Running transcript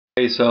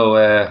So,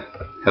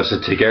 as the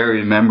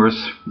Targaryen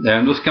members,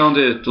 I'm just going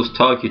to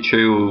talk you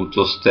through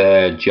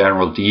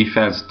general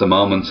defense at the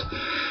moment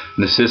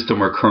in the system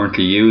we're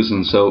currently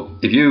using. So,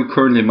 if you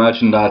currently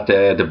imagine that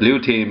the blue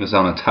team is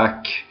on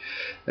attack,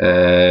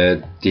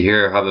 you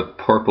here have a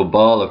purple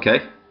ball, okay?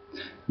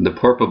 And the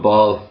purple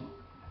ball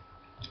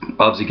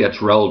obviously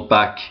gets rolled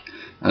back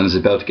and is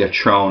about to get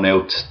thrown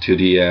out to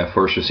the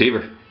first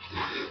receiver.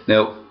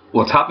 Now,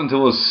 what's happened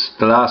to us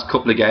the last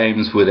couple of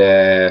games with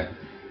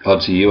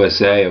obviously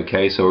USA,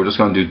 okay, so we're just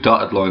going to do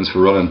dotted lines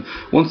for running.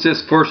 Once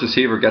this first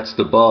receiver gets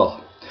the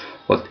ball,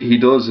 what he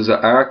does is an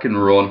arc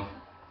and run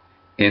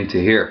into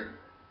here,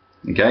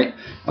 okay,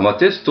 and what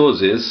this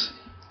does is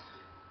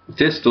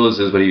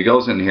when he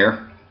goes in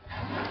here,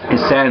 it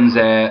sends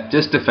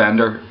this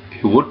defender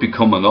who would be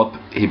coming up,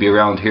 he'd be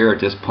around here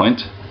at this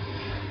point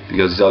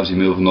because he's obviously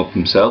moving up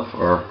himself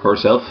or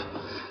herself,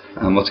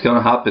 and what's going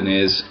to happen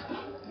is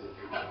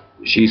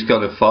she's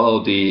going to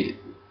follow the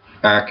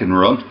arc and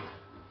run.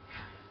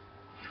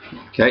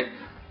 Okay,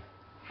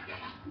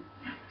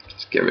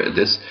 let's get rid of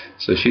this.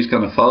 So she's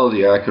going to follow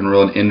the arc and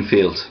run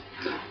infield,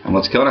 and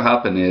what's going to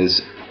happen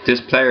is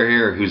this player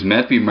here, who's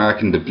meant to be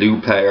marking the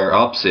blue player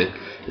opposite,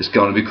 is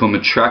going to become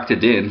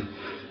attracted in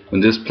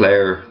when this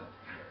player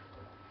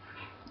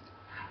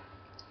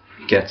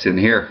gets in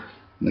here.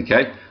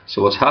 Okay,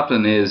 so what's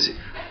happening is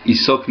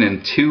he's sucking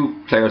in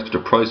two players for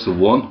the price of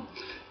one.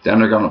 Then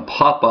they're going to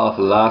pop off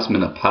a last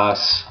minute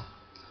pass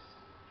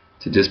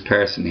to this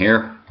person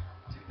here,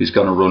 who's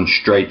going to run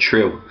straight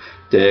through.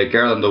 The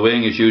girl on the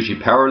wing is usually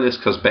powerless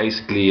because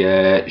basically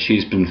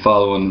she's been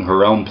following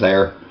her own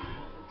player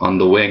on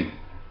the wing.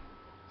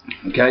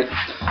 Okay,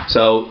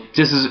 so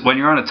this is when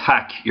you're on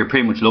attack, you're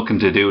pretty much looking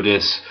to do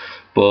this,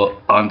 but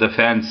on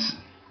defense,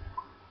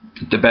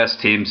 the best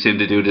teams seem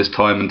to do this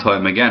time and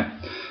time again.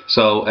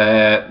 So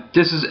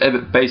this is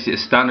basically a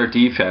standard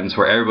defense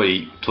where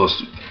everybody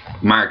just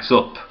marks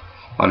up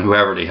on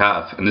whoever they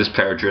have, and this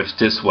player drifts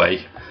this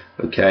way,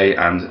 okay,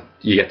 and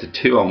you get the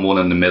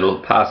 2-on-1 in the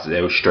middle, pass it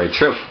out straight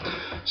through.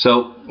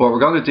 So what we're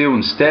going to do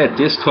instead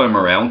this time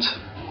around,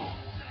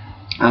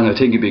 and I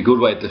think it'd be a good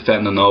way of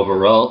defending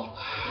overall,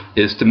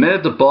 is the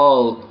minute the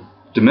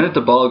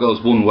ball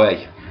goes one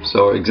way,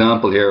 so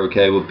example here,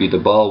 okay, would be the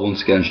ball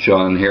once against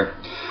John here.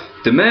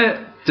 The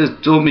minute the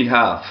dummy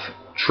half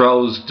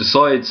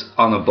decides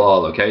on a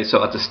ball, okay,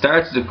 so at the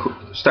start of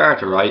the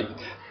starter, right,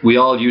 we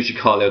all usually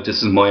call out,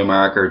 this is my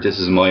marker, this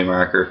is my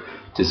marker,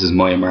 this is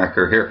my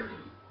marker here,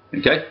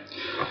 okay.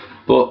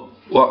 But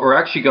what we're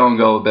actually going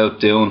to go about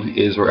doing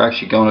is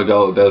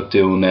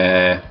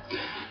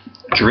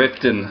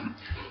drifting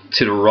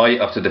to the right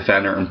of the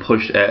defender and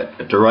push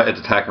the right of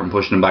the attacker and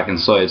pushing him back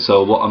inside.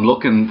 So what I'm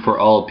looking for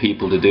all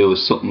people to do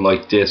is something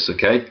like this,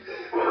 okay,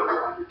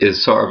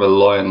 is sort of a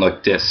line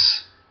like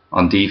this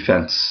on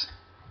defense.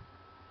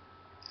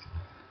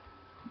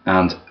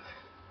 And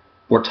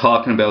we're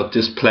talking about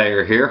this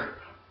player here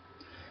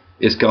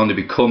is going to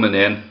be coming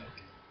in,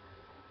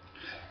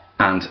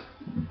 and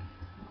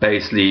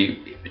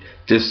basically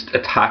this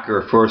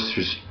attacker, first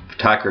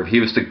attacker, if he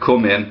was to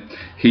come in,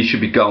 he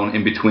should be going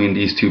in between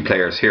these two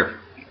players here.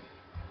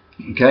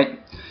 Okay,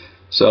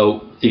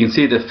 so you can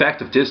see the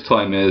effect of this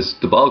time is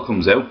the ball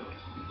comes out,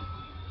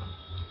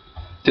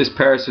 this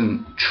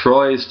person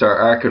tries their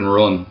arc and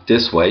run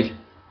this way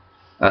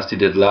as they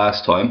did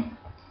last time.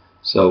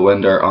 So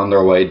when they're on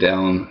their way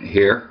down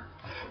here,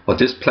 what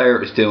this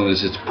player is doing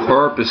is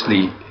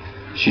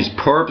she's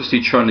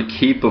purposely trying to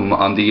keep him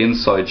on the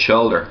inside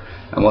shoulder,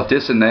 and what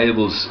this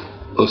enables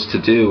us to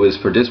do is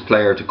for this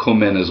player to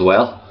come in as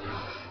well,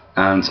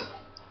 and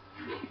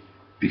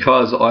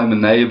because I'm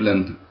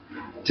enabling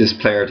this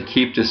player to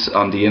keep this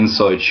on the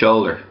inside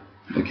shoulder,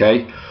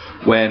 okay,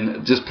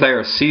 when this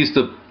player sees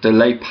the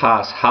late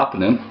pass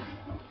happening,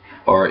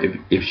 or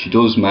if she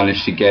does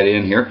manage to get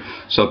in here,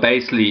 so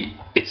basically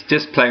it's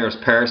this player's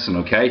person,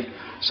 okay.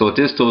 So what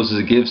this does is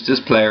it gives this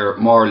player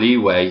more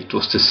leeway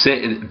just to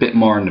sit a bit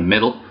more in the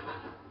middle,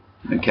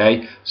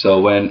 okay.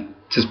 So when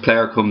this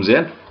player comes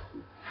in,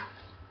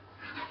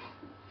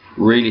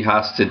 really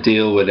has to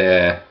deal with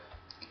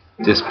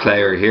this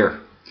player here,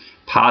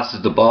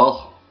 passes the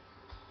ball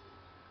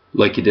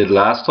like he did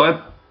last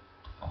time,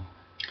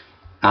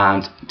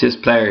 and this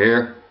player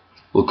here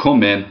will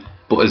come in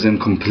but is in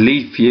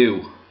complete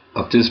view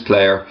of this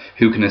player,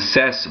 who can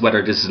assess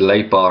whether this is a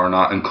late ball or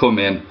not and come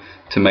in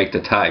to make the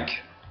tag.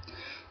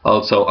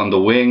 Also on the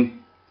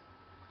wing,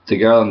 the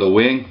girl on the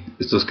wing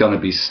is just going to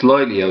be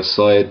slightly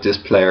outside this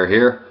player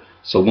here,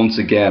 so once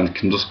again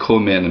can just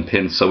come in and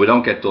pin, so we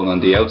don't get done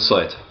on the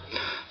outside.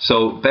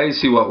 So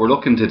basically what we're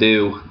looking to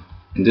do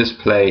in this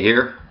play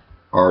here,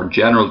 or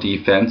general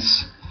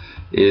defense,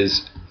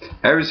 is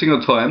every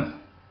single time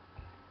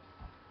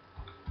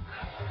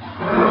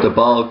the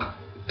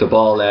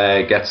ball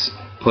gets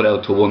put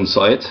out to one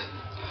side,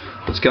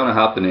 what's going to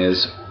happen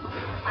is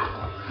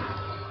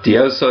the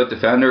outside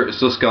defender is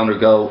just going to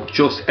go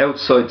just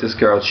outside this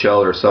girl's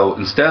shoulder. So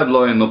instead of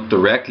lining up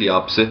directly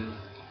opposite,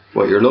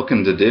 what you're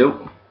looking to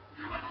do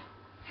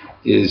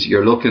is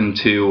you're looking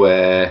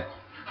to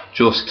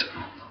just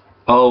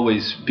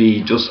always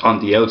be just on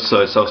the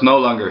outside, so it's no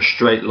longer a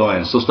straight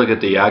line, it's just like a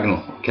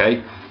diagonal.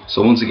 Okay,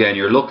 so once again,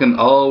 you're looking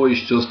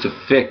always just to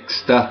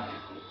fix that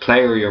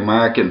player you're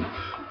marking,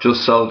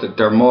 just so that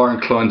they're more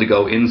inclined to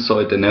go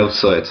inside than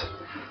outside.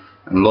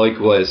 And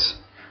likewise,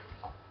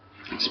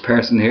 this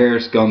person here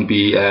is going to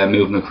be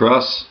moving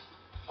across,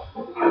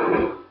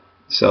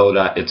 so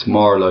that it's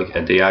more like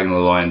a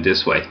diagonal line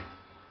this way.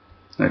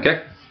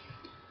 Okay,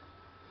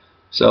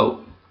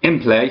 so in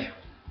play,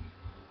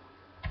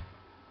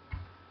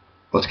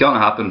 what's going to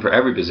happen for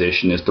every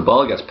position is the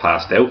ball gets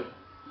passed out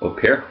up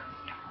here.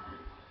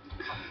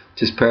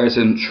 This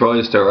person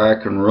tries to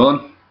arc and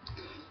run.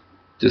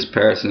 This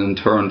person in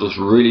turn just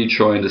really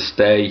trying to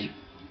stay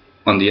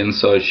on the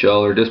inside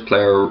shoulder. This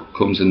player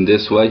comes in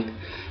this way,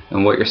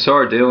 and what you're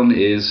sort of doing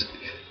is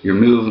you're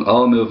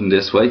moving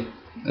this way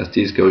as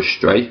these go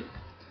straight,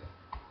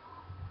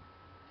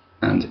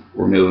 and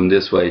we're moving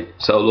this way.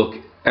 So look,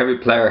 every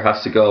player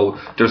has to go,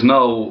 there's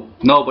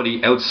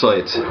nobody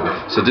outside,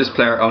 so this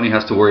player only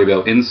has to worry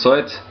about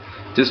inside,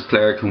 this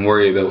player can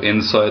worry about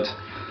inside,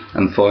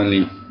 and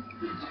finally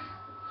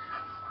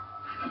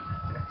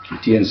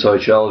the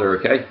inside shoulder.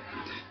 Okay,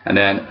 and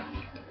then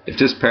if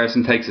this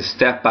person takes a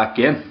step back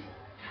in,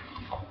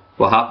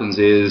 what happens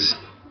is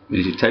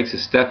when he takes a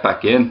step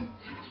back in,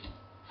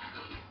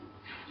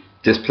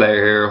 this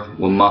player here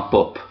will mop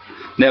up.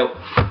 Now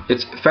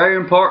it's very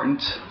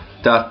important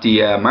that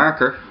the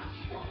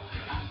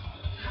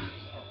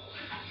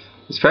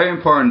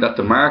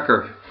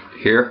marker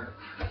here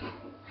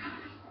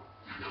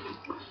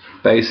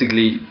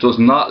basically does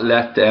not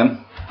let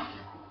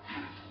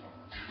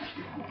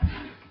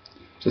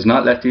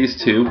these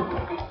two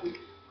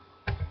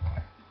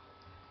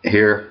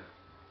here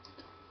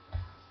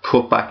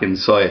cut back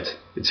inside.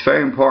 It's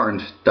very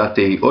important that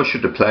they usher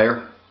the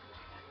player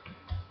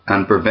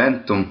and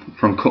prevent them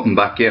from cutting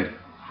back in.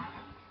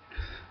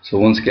 So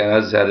once again,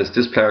 as I said, as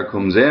this player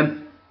comes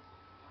in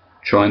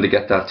trying to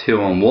get that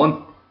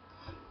 2-on-1,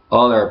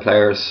 all our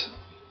players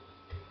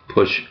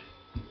push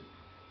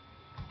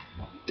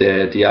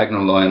the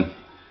diagonal line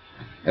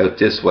out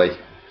this way.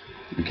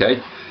 Okay,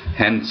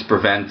 hence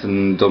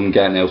preventing them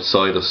getting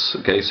outside us.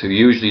 Okay, so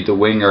usually the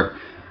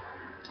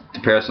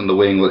person on the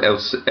wing will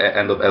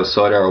end up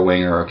outside our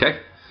winger. Okay,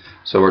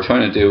 so what we're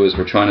trying to do is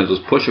we're trying to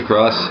just push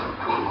across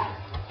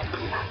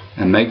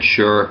and make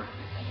sure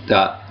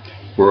that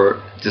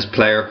this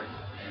player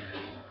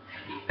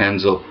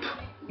ends up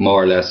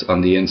more or less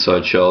on the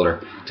inside shoulder.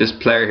 This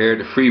player here,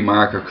 the free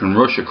marker, can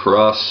rush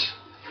across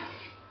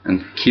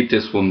and keep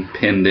this one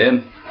pinned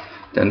in.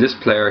 Then this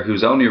player,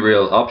 whose only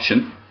real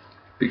option,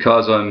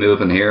 because I'm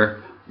moving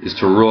here, is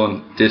to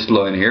run this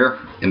line here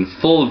in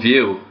full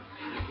view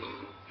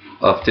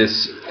of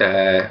this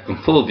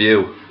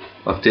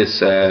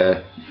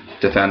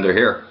defender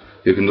here,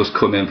 who can just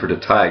come in for the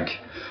tag.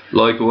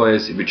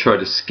 Likewise, if you try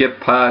to skip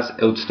pass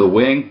out to the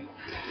wing,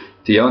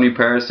 the only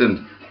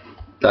person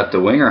that the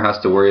winger has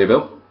to worry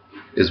about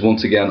is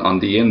once again on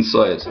the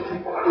inside.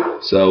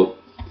 So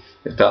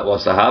if that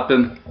was to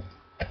happen,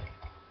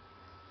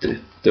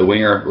 the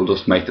winger will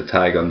just make the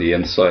tag on the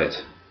inside.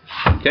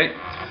 Okay,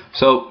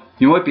 so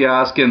you might be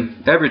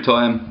asking, every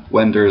time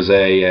when there's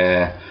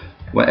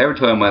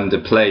when the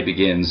play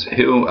begins,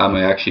 who am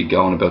I actually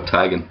going about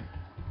tagging?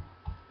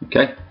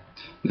 Okay,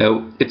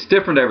 now it's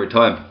different every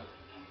time,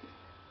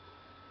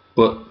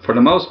 but for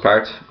the most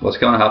part what's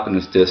going to happen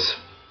is this: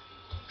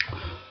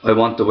 I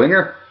want the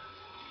winger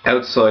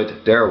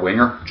outside their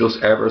winger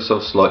just ever so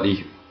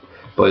slightly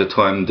by the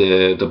time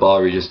the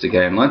ball reaches the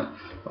game line.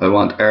 I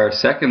want our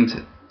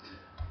second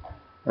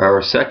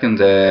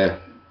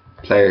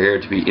player here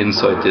to be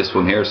inside this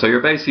one here. So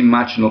you're basically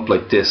matching up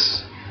like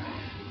this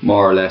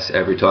more or less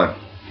every time.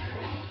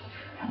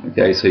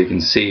 Okay, so you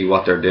can see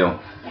what they're doing.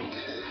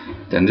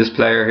 Then this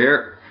player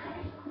here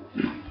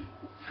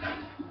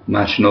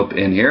matching up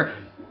in here,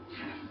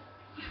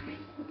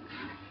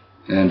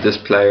 and this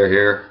player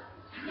here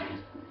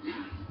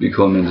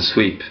becoming the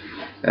sweep.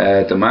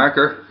 The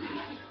marker,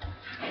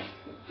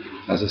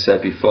 as I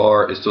said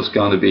before, is just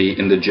going to be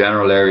in the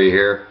general area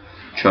here,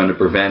 trying to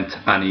prevent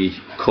any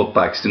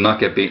cutbacks. Do not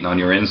get beaten on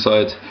your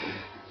inside.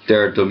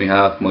 Their dummy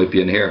half might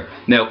be in here.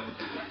 Now,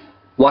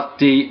 what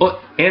the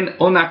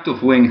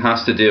inactive wing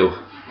has to do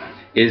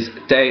is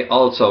they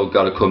also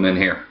got to come in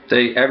here.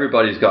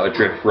 Everybody's got to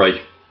drift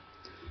right.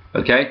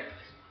 Okay,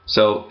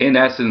 so in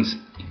essence,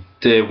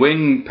 the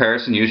wing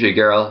person, usually a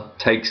girl,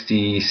 takes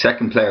the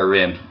second player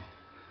in.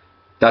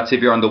 That's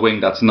if you're on the wing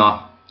that's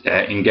not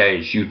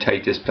engaged. You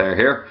take this player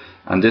here,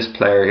 and this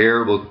player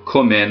here will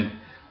come in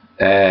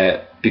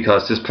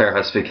because this player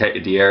has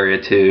vacated the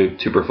area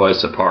to provide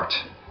support.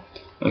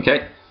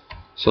 Okay,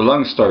 so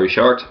long story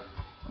short,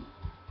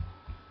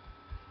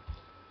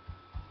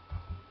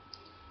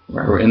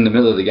 where we're in the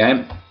middle of the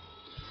game,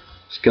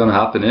 what's going to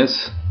happen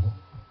is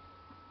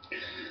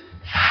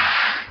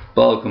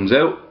ball comes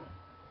out.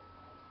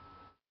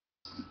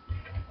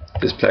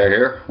 This player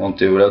here won't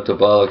do without the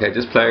ball. Okay,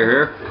 this player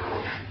here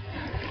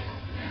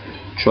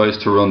tries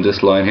to run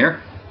this line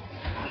here.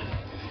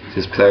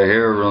 This player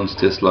here runs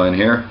this line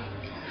here.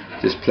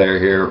 This player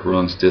here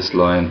runs this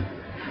line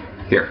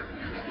here.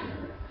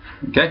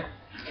 Okay,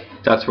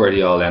 that's where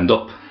they all end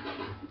up.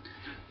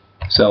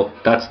 So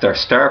that's their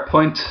start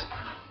point,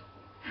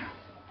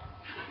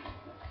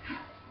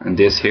 and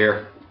this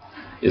here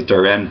is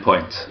their end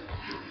point.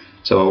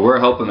 So what we're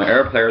hoping that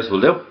our players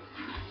will do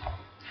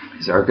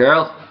is our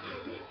girl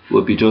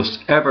will be just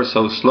ever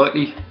so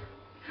slightly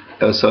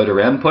outside her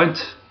end point.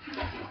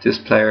 This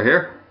player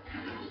here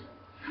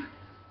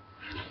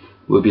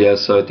will be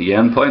outside the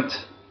end point.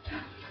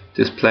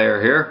 This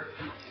player here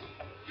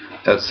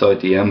outside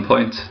the end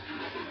point.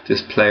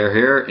 This player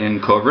here in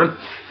covering.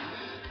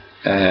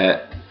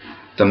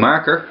 The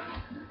marker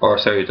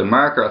at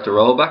the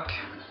rollback,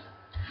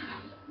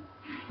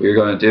 what you're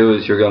going to do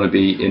is you're going to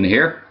be in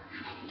here,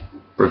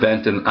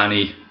 preventing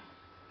any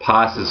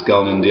passes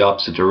going in the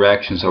opposite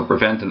direction, so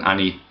preventing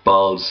any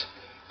balls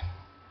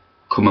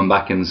coming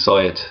back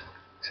inside.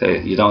 So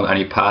you don't want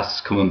any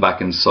passes coming back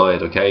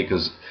inside, okay?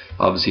 Because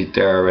obviously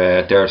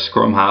their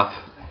scrum half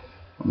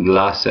on the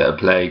last set of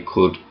play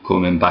could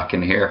come in back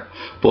in here.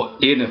 But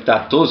even if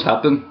that does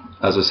happen,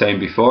 as I was saying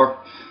before,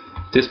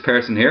 this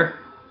person here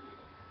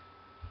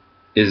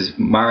is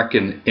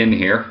marking in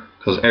here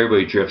because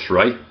everybody drifts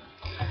right.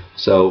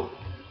 So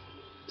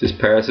this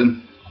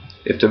person,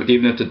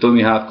 even if the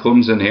dummy half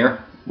comes in here,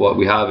 what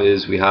we have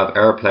is we have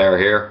our player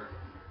here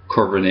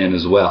covering in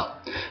as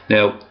well.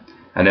 Now,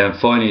 and then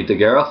finally the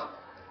girl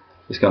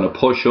is going to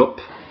push up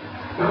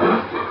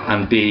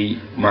and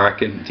be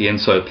marking the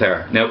inside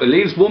player. Now it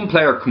leaves one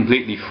player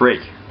completely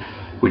free,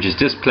 which is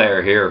this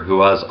player here,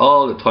 who has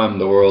all the time in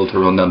the world to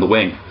run down the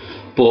wing.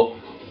 But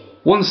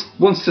once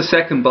the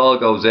second ball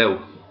goes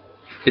out,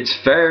 it's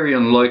very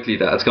unlikely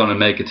that it's going to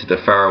make it to the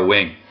far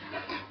wing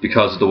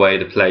because of the way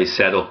the play is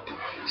set up.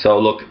 So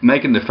look,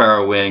 making the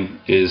far wing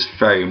is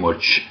very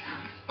much,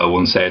 I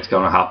wouldn't say it's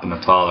going to happen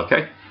at all,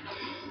 okay?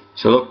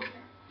 So look,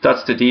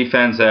 that's the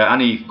defense.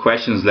 Any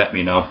questions, let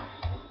me know.